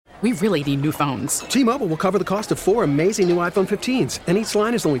We really need new phones. T-Mobile will cover the cost of 4 amazing new iPhone 15s, and each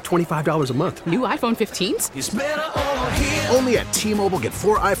line is only $25 a month. New iPhone 15s? It's better over here. Only at T-Mobile, get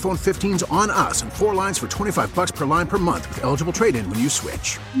 4 iPhone 15s on us and 4 lines for $25 per line per month with eligible trade-in when you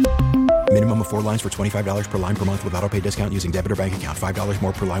switch. Minimum of 4 lines for $25 per line per month with autopay discount using debit or bank account. $5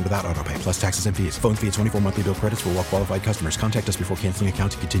 more per line without autopay, plus taxes and fees. Phone fee at 24 monthly bill credits for well-qualified customers. Contact us before canceling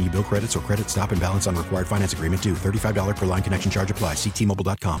account to continue bill credits or credit stop and balance on required finance agreement due. $35 per line connection charge applies. See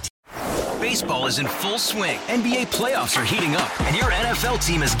T-Mobile.com. Baseball is in full swing. NBA playoffs are heating up, and your NFL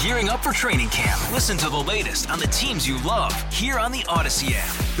team is gearing up for training camp. Listen to the latest on the teams you love here on the Odyssey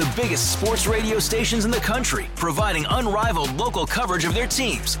app. The biggest sports radio stations in the country, providing unrivaled local coverage of their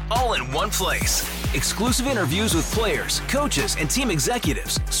teams, all in one place. Exclusive interviews with players, coaches, and team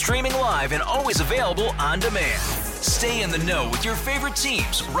executives, streaming live and always available on demand. Stay in the know with your favorite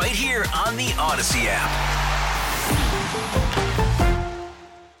teams right here on the Odyssey app.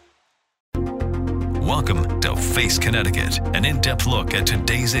 Welcome to Face Connecticut, an in-depth look at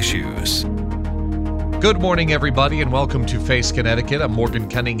today's issues. Good morning, everybody, and welcome to Face Connecticut. I'm Morgan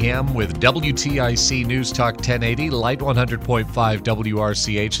Cunningham with WTIC News Talk 1080, Light 100.5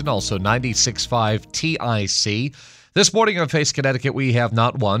 WRCH, and also 96.5 TIC. This morning on Face Connecticut, we have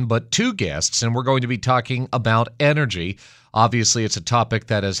not one, but two guests, and we're going to be talking about energy. Obviously, it's a topic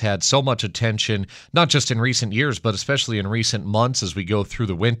that has had so much attention, not just in recent years, but especially in recent months as we go through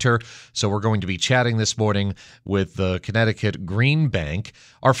the winter. So we're going to be chatting this morning with the Connecticut Green Bank.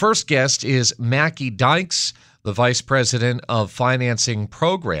 Our first guest is Mackie Dykes, the Vice President of Financing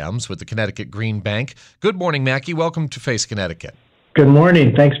Programs with the Connecticut Green Bank. Good morning, Mackie. Welcome to Face Connecticut. Good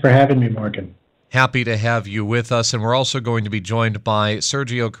morning. Thanks for having me, Morgan. Happy to have you with us. And we're also going to be joined by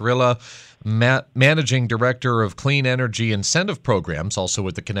Sergio Carilla, Managing Director of Clean Energy Incentive Programs, also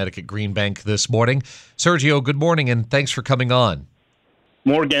with the Connecticut Green Bank this morning. Sergio, good morning, and thanks for coming on.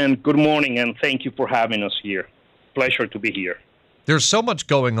 Morgan, good morning, and thank you for having us here. Pleasure to be here. There's so much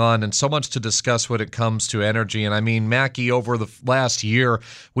going on and so much to discuss when it comes to energy. And I mean, Mackie, over the last year,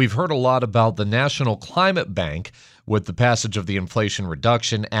 we've heard a lot about the National Climate Bank with the passage of the Inflation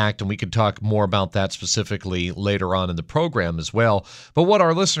Reduction Act, and we could talk more about that specifically later on in the program as well. But what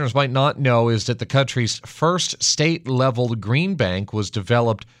our listeners might not know is that the country's first state-level green bank was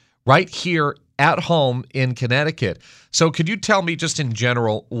developed right here at home in Connecticut. So could you tell me just in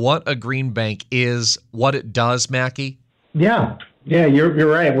general what a green bank is, what it does, Mackie? Yeah, you're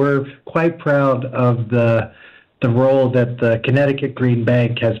right. We're quite proud of the role that the Connecticut Green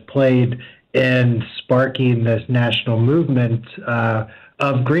Bank has played in sparking this national movement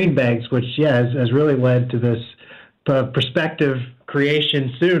of green banks, which, has really led to this prospective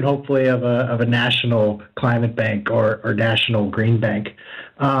creation soon, hopefully, of a national climate bank or national green bank.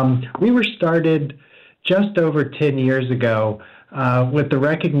 We were started just over 10 years ago with the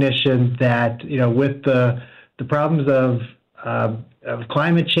recognition that, with the problems of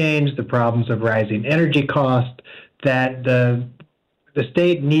climate change, the problems of rising energy costs, that the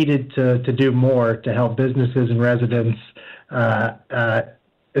state needed to do more to help businesses and residents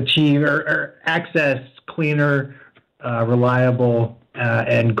achieve or access cleaner, reliable,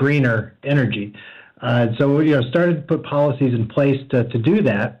 and greener energy. So we started to put policies in place to do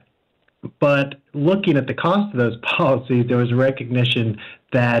that. But looking at the cost of those policies, there was a recognition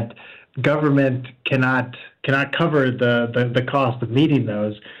that government cannot cover the cost of meeting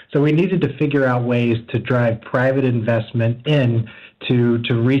those. So we needed to figure out ways to drive private investment in to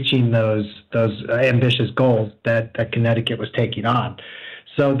reaching those ambitious goals that Connecticut was taking on.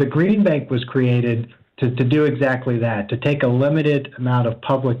 So the Green Bank was created to do exactly that, to take a limited amount of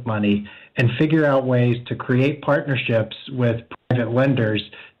public money and figure out ways to create partnerships with private lenders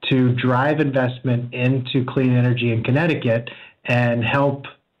to drive investment into clean energy in Connecticut and help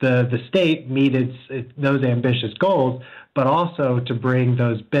the state meet those ambitious goals, but also to bring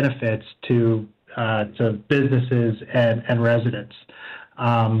those benefits to businesses and residents.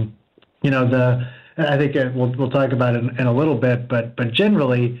 I think we'll talk about it in a little bit, but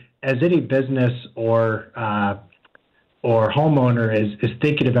generally, as any business or homeowner is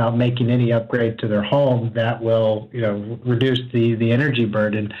thinking about making any upgrade to their home that will reduce the energy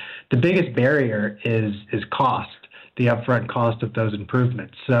burden, the biggest barrier is cost, the upfront cost of those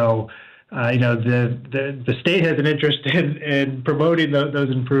improvements. So, the state has an interest in promoting those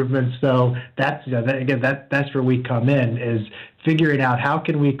improvements. So that's that's where we come in, is figuring out how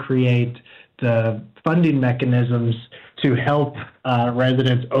can we create the funding mechanisms to help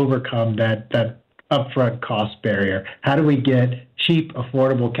residents overcome that upfront cost barrier. How do we get cheap,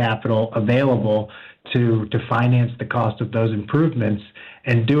 affordable capital available to finance the cost of those improvements,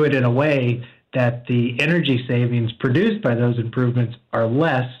 and do it in a way that the energy savings produced by those improvements are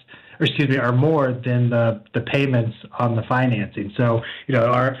less are more than the payments on the financing. So,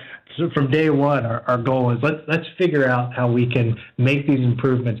 so from day one, our goal is let's figure out how we can make these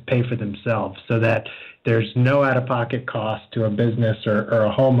improvements pay for themselves so that there's no out-of-pocket cost to a business or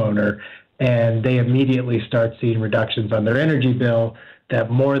a homeowner, and they immediately start seeing reductions on their energy bill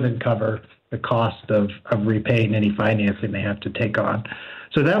that more than cover the cost of repaying any financing they have to take on.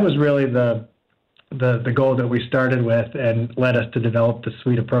 So that was really the goal that we started with and led us to develop the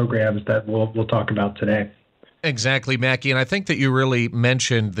suite of programs that we'll talk about today. Exactly, Mackie. And I think that you really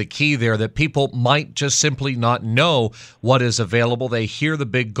mentioned the key there, that people might just simply not know what is available. They hear the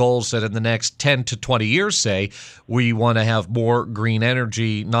big goals that in the next 10 to 20 years say we want to have more green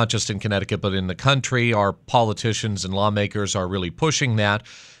energy, not just in Connecticut, but in the country. Our politicians and lawmakers are really pushing that.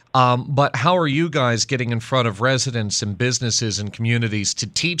 But how are you guys getting in front of residents and businesses and communities to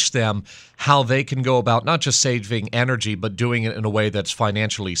teach them how they can go about not just saving energy, but doing it in a way that's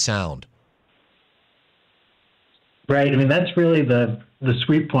financially sound? Right. I mean, that's really the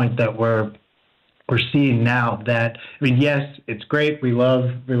sweet point that we're seeing now. That, I mean, yes, it's great. We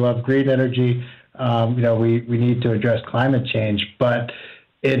love green energy. We need to address climate change, but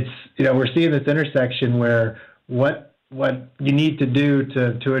it's, we're seeing this intersection where what you need to do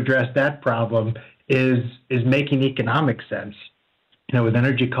to address that problem is making economic sense. With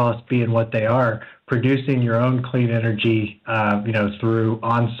energy costs being what they are, producing your own clean energy, through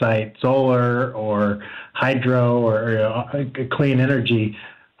on-site solar or hydro or clean energy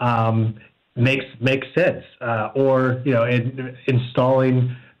makes sense. Or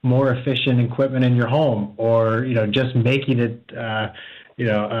installing more efficient equipment in your home, or just making it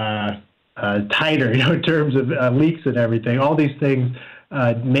tighter, in terms of leaks and everything. All these things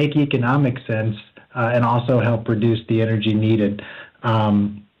make economic sense and also help reduce the energy needed.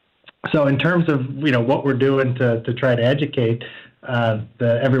 So in terms of what we're doing to try to educate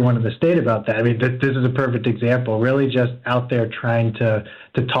everyone in the state about that, I mean, this is a perfect example. Really, just out there trying to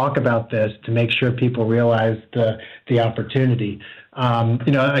talk about this to make sure people realize the opportunity.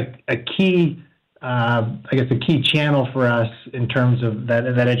 A key. A key channel for us in terms of that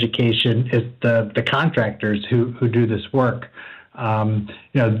education is the contractors who do this work.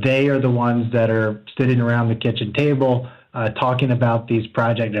 They are the ones that are sitting around the kitchen table talking about these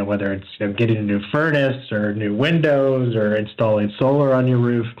projects, whether it's getting a new furnace or new windows or installing solar on your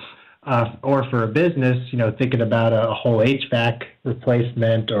roof, or for a business, thinking about a whole HVAC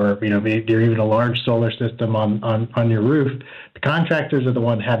replacement, or maybe even a large solar system on your roof. The contractors are the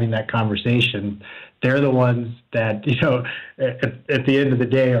ones having that conversation. They're the ones that at the end of the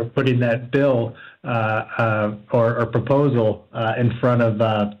day are putting that bill or proposal in front of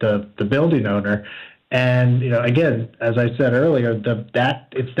the building owner. And again, as I said earlier, it's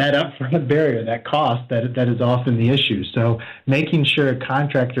that upfront barrier, that cost that is often the issue. So making sure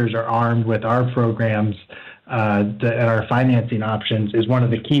contractors are armed with our programs and our financing options is one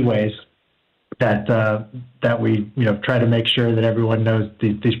of the key ways that we try to make sure that everyone knows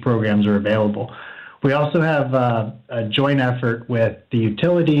these programs are available. We also have a joint effort with the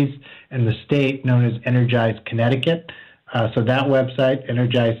utilities and the state known as Energize Connecticut. So that website,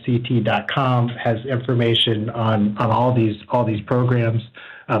 energizect.com, has information on all these programs,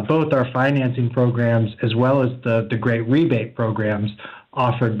 both our financing programs as well as the great rebate programs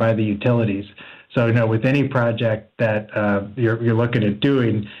offered by the utilities. So, with any project that you're looking at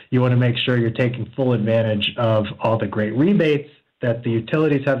doing, you want to make sure you're taking full advantage of all the great rebates that the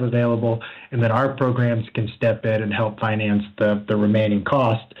utilities have available, and then our programs can step in and help finance the remaining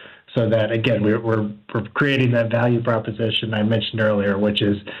cost. So that, again, we're creating that value proposition I mentioned earlier, which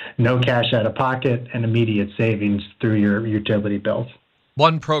is no cash out of pocket and immediate savings through your utility bills.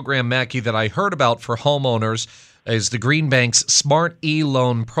 One program, Mackie, that I heard about for homeowners is the Green Bank's Smart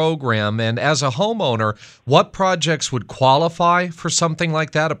E-Loan program. And as a homeowner, what projects would qualify for something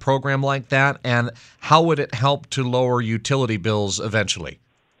like that, a program like that, and how would it help to lower utility bills eventually?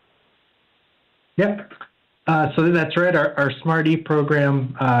 Yep. So that's right. Our Smart E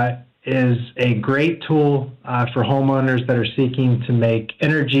program is a great tool for homeowners that are seeking to make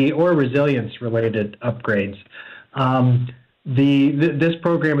energy or resilience-related upgrades. This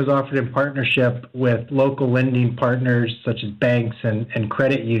program is offered in partnership with local lending partners such as banks and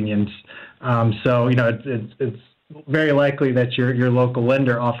credit unions. So it's very likely that your local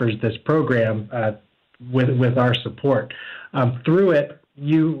lender offers this program with our support. Through it,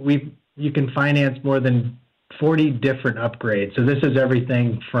 you can finance more than 40 different upgrades. So this is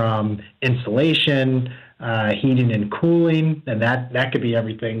everything from insulation, heating and cooling, and that could be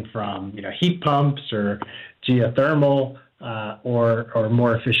everything from heat pumps or geothermal or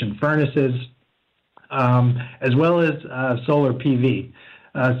more efficient furnaces, as well as solar PV.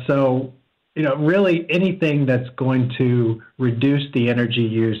 So, really anything that's going to reduce the energy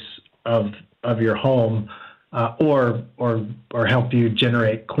use of your home or help you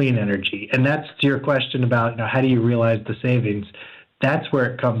generate clean energy. And that's to your question about, how do you realize the savings? That's where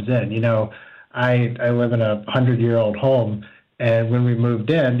it comes in. I live in a 100-year-old home, and when we moved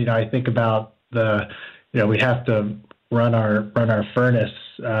in, I think about we have to run our furnace,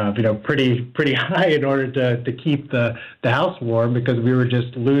 pretty high in order to keep the house warm, because we were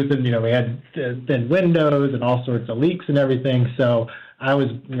just losing, we had thin windows and all sorts of leaks and everything. So I was,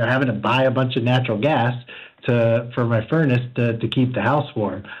 having to buy a bunch of natural gas for my furnace to keep the house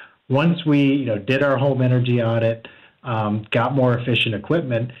warm. Once we, did our home energy audit, got more efficient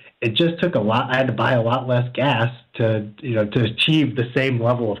equipment, it just took a lot. I had to buy a lot less gas to achieve the same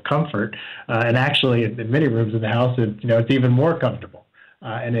level of comfort. And actually, in many rooms in the house, it's even more comfortable,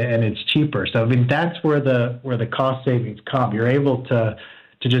 and it's cheaper. So that's where the cost savings come. You're able to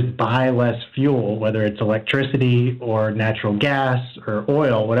just buy less fuel, whether it's electricity or natural gas or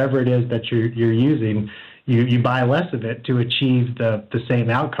oil, whatever it is that you're using. You buy less of it to achieve the same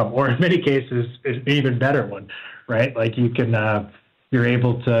outcome, or in many cases, an even better one, right? Like you're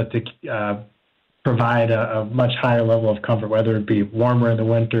able to provide a much higher level of comfort, whether it be warmer in the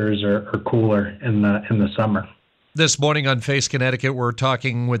winters or cooler in the summer. This morning on Face Connecticut, we're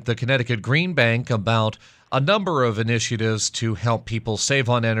talking with the Connecticut Green Bank about a number of initiatives to help people save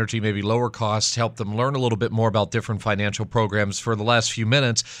on energy, maybe lower costs, help them learn a little bit more about different financial programs. For the last few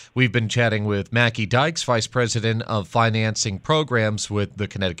minutes, we've been chatting with Mackie Dykes, Vice President of Financing Programs with the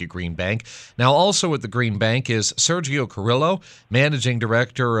Connecticut Green Bank. Now, also with the Green Bank is Sergio Carrillo, Managing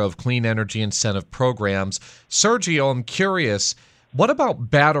Director of Clean Energy Incentive Programs. Sergio, I'm curious, what about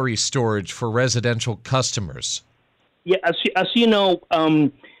battery storage for residential customers? Yeah, as you know,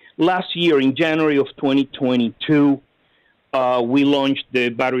 last year in January of 2022, we launched the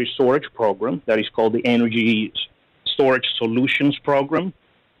battery storage program that is called the Energy Storage Solutions Program.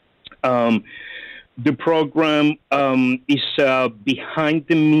 The program is a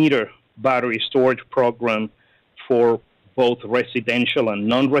behind-the-meter battery storage program for both residential and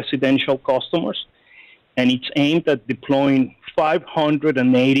non-residential customers, and it's aimed at deploying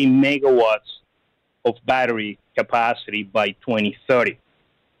 580 megawatts of battery capacity by 2030.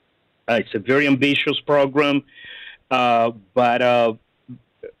 It's a very ambitious program, but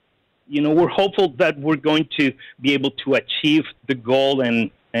we're hopeful that we're going to be able to achieve the goal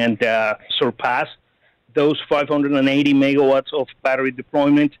and surpass those 580 megawatts of battery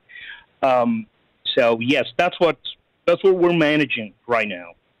deployment. So yes, that's what we're managing right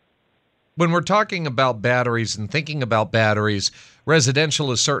now. When we're talking about batteries and thinking about batteries,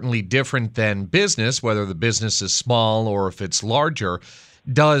 residential is certainly different than business, whether the business is small or if it's larger.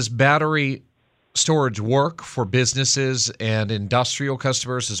 Does battery storage work for businesses and industrial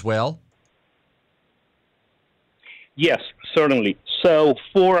customers as well? Yes, certainly. So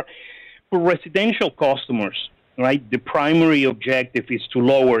for residential customers, right, the primary objective is to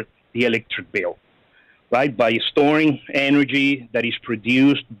lower the electric bill, right, by storing energy that is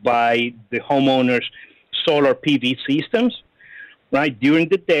produced by the homeowners' solar PV systems, right, during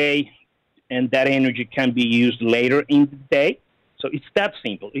the day, and that energy can be used later in the day. So it's that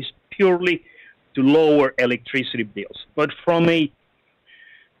simple. It's purely to lower electricity bills. But from a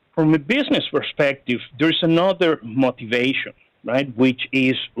business perspective, there's another motivation, right, which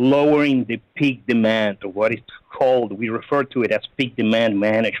is lowering the peak demand, or what it's called. We refer to it as peak demand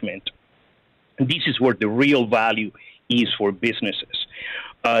management. And this is where the real value is for businesses.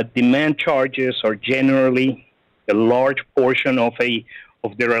 Demand charges are generally a large portion of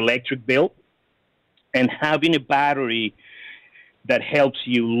their electric bill, and having a battery that helps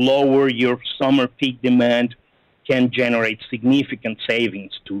you lower your summer peak demand can generate significant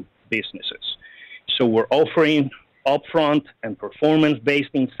savings to businesses. So we're offering upfront and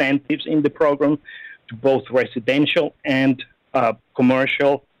performance-based incentives in the program to both residential and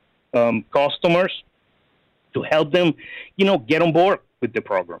commercial customers to help them, get on board with the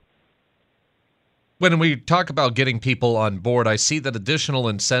program. When we talk about getting people on board, I see that additional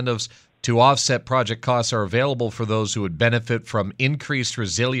incentives to offset project costs are available for those who would benefit from increased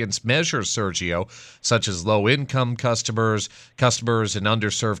resilience measures, Sergio, such as low-income customers in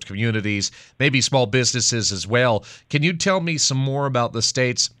underserved communities, maybe small businesses as well. Can you tell me some more about the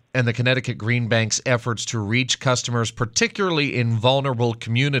state's and the Connecticut Green Bank's efforts to reach customers, particularly in vulnerable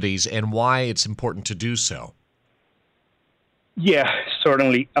communities, and why it's important to do so? Yeah,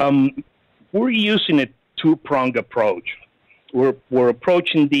 certainly. We're using a two-pronged approach. We're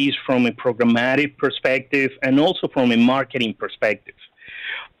approaching these from a programmatic perspective and also from a marketing perspective.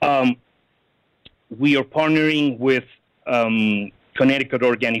 We are partnering with Connecticut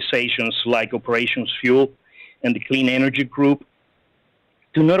organizations like Operations Fuel and the Clean Energy Group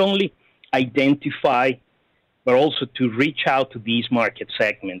to not only identify but also to reach out to these market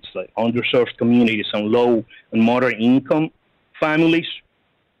segments like underserved communities and low and moderate income families,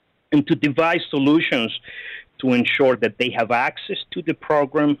 and to devise solutions to ensure that they have access to the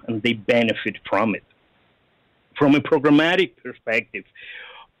program and they benefit from it. From a programmatic perspective,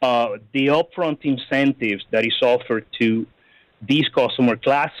 the upfront incentives that is offered to these customer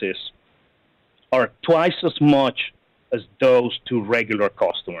classes are twice as much as those to regular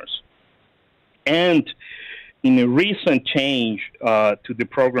customers. And in a recent change to the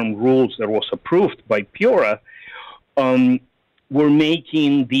program rules that was approved by PURA, we're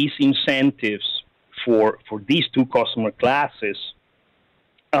making these incentives for these two customer classes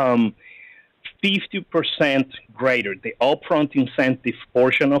 50% greater. The upfront incentive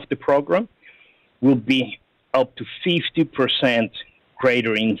portion of the program will be up to 50%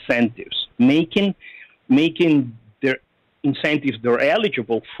 greater incentives, making their incentives they're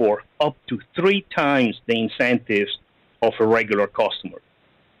eligible for up to 3 times the incentives of a regular customer.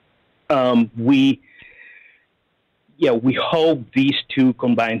 We hope these two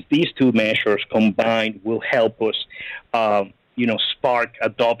measures combined will help us, spark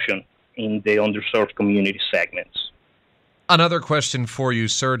adoption in the underserved community segments. Another question for you,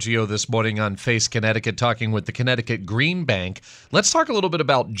 Sergio, this morning on Face Connecticut, talking with the Connecticut Green Bank. Let's talk a little bit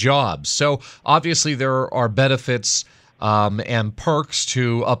about jobs. So obviously there are benefits and perks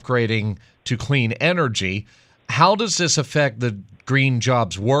to upgrading to clean energy. How does this affect the green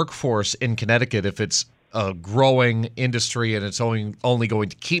jobs workforce in Connecticut if it's a growing industry and it's only going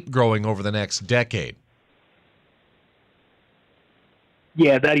to keep growing over the next decade?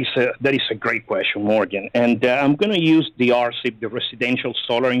 Yeah, that is a great question, Morgan. And I'm going to use the RCIP, the Residential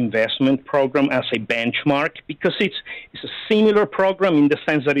Solar Investment Program, as a benchmark because it's a similar program in the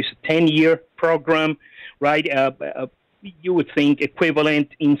sense that it's a 10-year program, right? You would think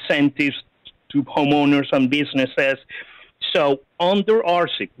equivalent incentives to homeowners and businesses. So under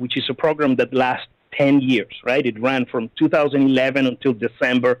RCIP, which is a program that lasts 10 years, right? It ran from 2011 until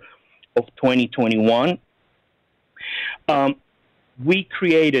December of 2021. We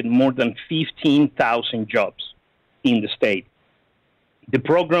created more than 15,000 jobs in the state. The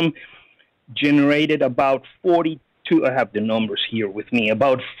program generated about I have the numbers here with me,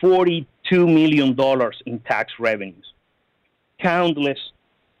 about $42 million in tax revenues, countless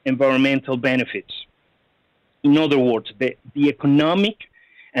environmental benefits. In other words, the economic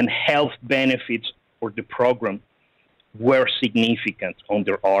and health benefits for the program were significant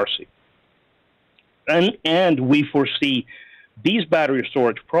under RCIP. And we foresee this battery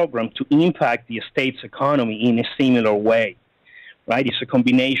storage program to impact the state's economy in a similar way, right? It's a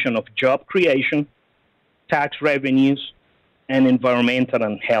combination of job creation, tax revenues, and environmental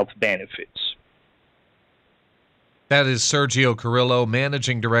and health benefits. That is Sergio Carrillo,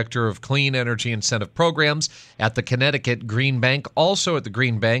 Managing Director of Clean Energy Incentive Programs at the Connecticut Green Bank. Also at the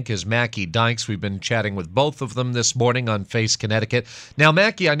Green Bank is Mackie Dykes. We've been chatting with both of them this morning on Face Connecticut. Now,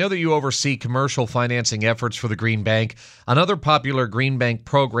 Mackie, I know that you oversee commercial financing efforts for the Green Bank. Another popular Green Bank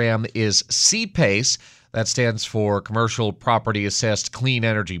program is CPACE. That stands for Commercial Property Assessed Clean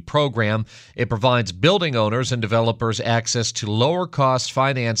Energy Program. It provides building owners and developers access to lower-cost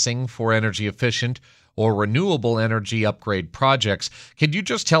financing for energy-efficient or renewable energy upgrade projects. Could you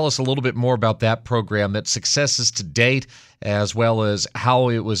just tell us a little bit more about that program, its successes to date, as well as how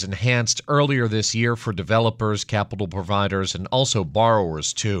it was enhanced earlier this year for developers, capital providers, and also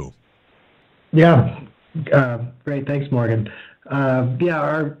borrowers, too? Yeah, great. Thanks, Morgan. Our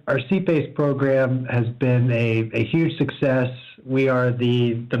CPACE program has been a huge success. We are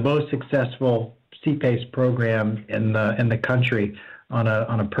the most successful CPACE program in the country on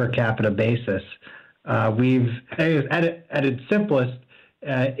a per capita basis. At its simplest,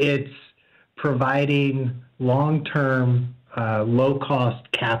 it's providing long-term,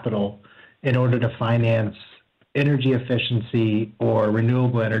 low-cost capital in order to finance energy efficiency or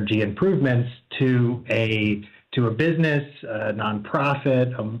renewable energy improvements to a business, a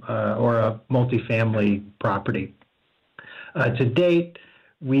nonprofit, or a multifamily property. To date,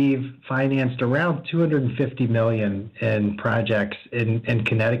 we've financed around $250 million in projects in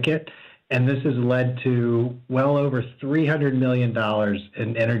Connecticut. And this has led to well over $300 million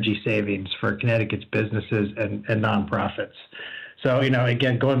in energy savings for Connecticut's businesses and nonprofits. So,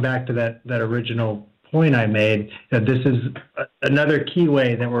 again, going back to that original point I made, this is another key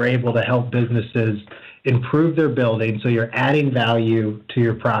way that we're able to help businesses improve their building. So you're adding value to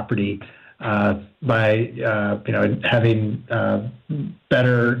your property by having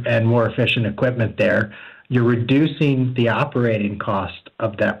better and more efficient equipment there. you're reducing the operating cost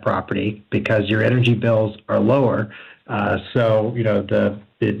of that property because your energy bills are lower. So the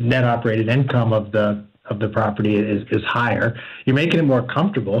net operating income of the property is higher. You're making it more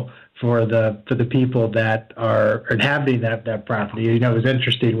comfortable for the people that are inhabiting that property. It was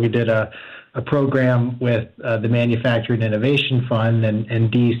interesting. We did a program with the Manufacturing Innovation Fund and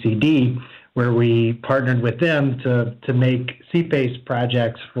DECD, where we partnered with them to make CPACE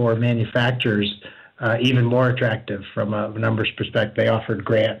projects for manufacturers even more attractive from a numbers perspective. They offered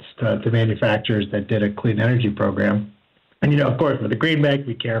grants to manufacturers that did a clean energy program. And, of course, with the Green Bank,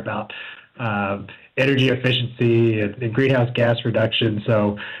 we care about energy efficiency and greenhouse gas reduction.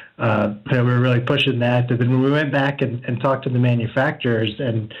 So we were really pushing that. And then when we went back and talked to the manufacturers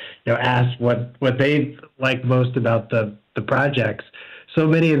and asked what they liked most about the projects, so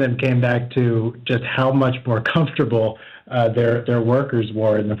many of them came back to just how much more comfortable their workers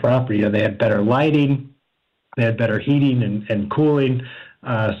were in the property. They had better lighting, they had better heating and cooling.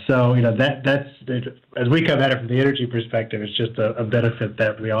 So that's as we come at it from the energy perspective, it's just a benefit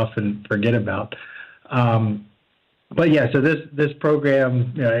that we often forget about. But yeah, so this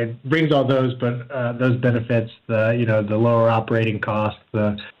program it brings all those benefits, the lower operating costs,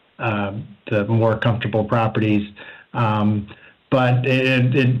 the more comfortable properties. But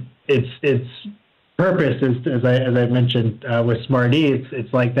its purpose is, as I mentioned with Smart-E,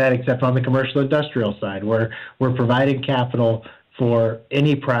 it's like that, except on the commercial industrial side, where we're providing capital for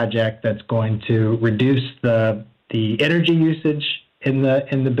any project that's going to reduce the energy usage in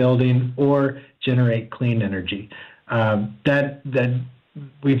the building or generate clean energy. That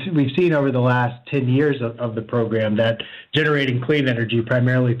we've seen over the last 10 years of the program that generating clean energy,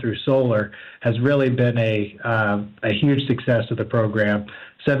 primarily through solar, has really been a huge success of the program.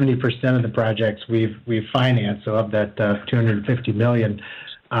 70% of the projects we've financed, so of that $250 million,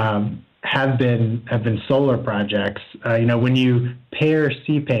 have been solar projects. When you pair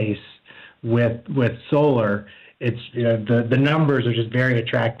CPACE with solar, it's the numbers are just very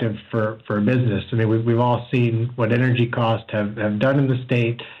attractive for a business. I mean, we've all seen what energy costs have done in the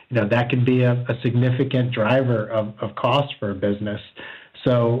state. That can be a significant driver of cost for a business.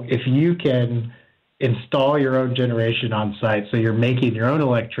 So if you can install your own generation on site, so you're making your own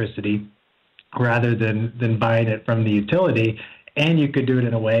electricity rather than buying it from the utility, and you could do it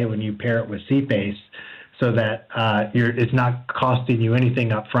in a way when you pair it with CPACE, so that it's not costing you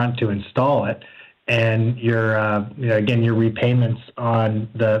anything up front to install it. And your repayments on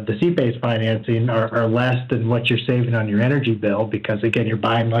the CPACE financing are less than what you're saving on your energy bill, because again, you're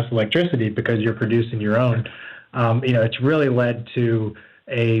buying less electricity because you're producing your own. It's really led to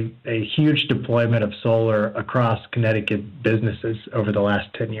a huge deployment of solar across Connecticut businesses over the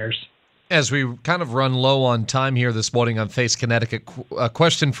last 10 years. As we kind of run low on time here this morning on Face Connecticut, a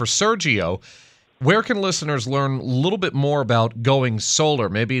question for Sergio. Where can listeners learn a little bit more about going solar,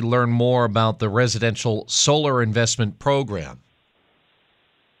 maybe learn more about the residential solar investment program?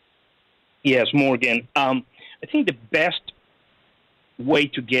 Yes, Morgan. I think the best way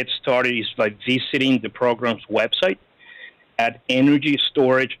to get started is by visiting the program's website at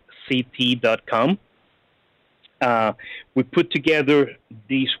EnergyStorageCT.com. We put together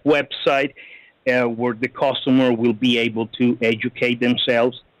this website where the customer will be able to educate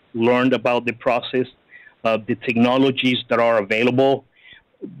themselves, learn about the process, the technologies that are available.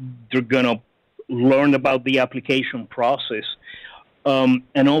 They're going to learn about the application process.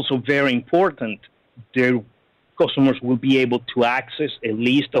 And also, very important, their customers will be able to access a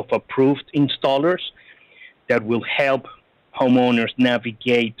list of approved installers that will help homeowners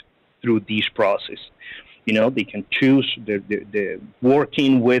navigate through this process. They can choose the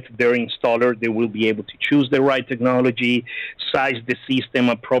working with their installer. They will be able to choose the right technology, size the system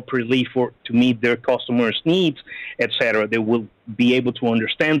appropriately to meet their customers' needs, etc. They will be able to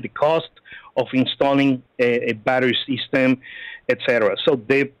understand the cost of installing a battery system, etc. So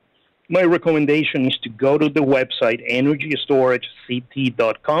my recommendation is to go to the website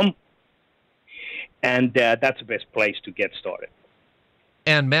EnergyStorageCT.com, and that's the best place to get started.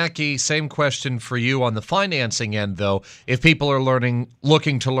 And Mackie, same question for you on the financing end, though. If people are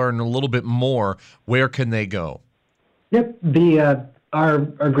looking to learn a little bit more, where can they go? Yep, our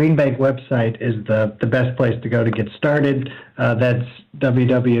Green Bank website is the best place to go to get started. That's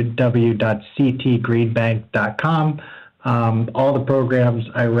www.ctgreenbank.com. All the programs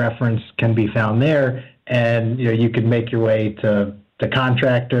I referenced can be found there, and you can make your way to the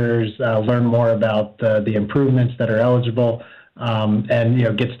contractors, learn more about the improvements that are eligible.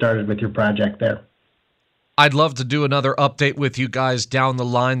 And get started with your project there. I'd love to do another update with you guys down the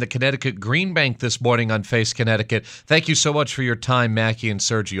line. The Connecticut Green Bank this morning on Face Connecticut. Thank you so much for your time, Mackie and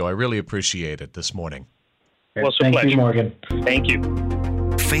Sergio. I really appreciate it this morning. Was a Thank pleasure. you, Morgan. Thank you.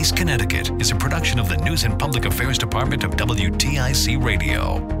 Face Connecticut is a production of the News and Public Affairs Department of WTIC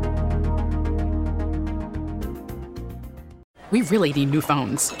Radio. We really need new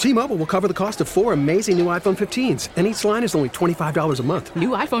phones. T-Mobile will cover the cost of 4 amazing new iPhone 15s, and each line is only $25 a month.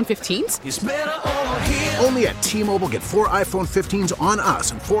 New iPhone 15s? Only at T-Mobile, get 4 iPhone 15s on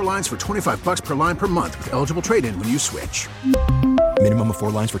us and 4 lines for $25 per line per month with eligible trade-in when you switch. Minimum of 4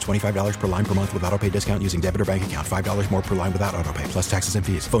 lines for $25 per line per month with autopay discount using debit or bank account. $5 more per line without autopay, plus taxes and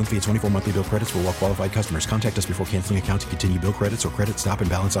fees. Phone fee at 24 monthly bill credits for well-qualified customers. Contact us before canceling account to continue bill credits or credit stop and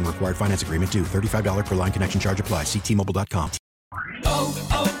balance on required finance agreement due. $35 per line connection charge applies. See T-Mobile.com.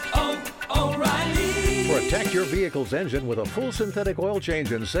 Protect your vehicle's engine with a full synthetic oil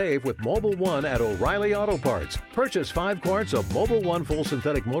change and save with Mobil 1 at O'Reilly Auto Parts. Purchase 5 quarts of Mobil 1 full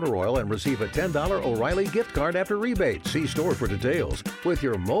synthetic motor oil and receive a $10 O'Reilly gift card after rebate. See store for details. With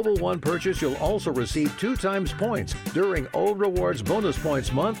your Mobil 1 purchase, you'll also receive 2 times points during O Rewards Bonus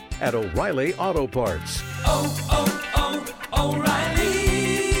Points Month at O'Reilly Auto Parts.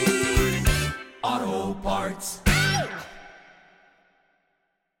 O'Reilly Auto Parts.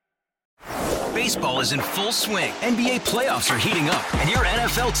 Baseball is in full swing. NBA playoffs are heating up, and your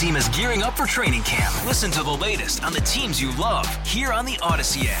NFL team is gearing up for training camp. Listen to the latest on the teams you love here on the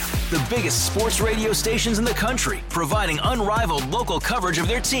Odyssey app. The biggest sports radio stations in the country, providing unrivaled local coverage of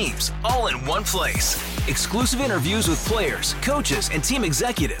their teams, all in one place. Exclusive interviews with players, coaches, and team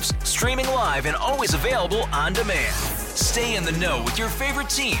executives, streaming live and always available on demand. Stay in the know with your favorite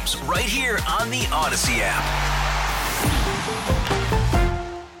teams right here on the Odyssey app.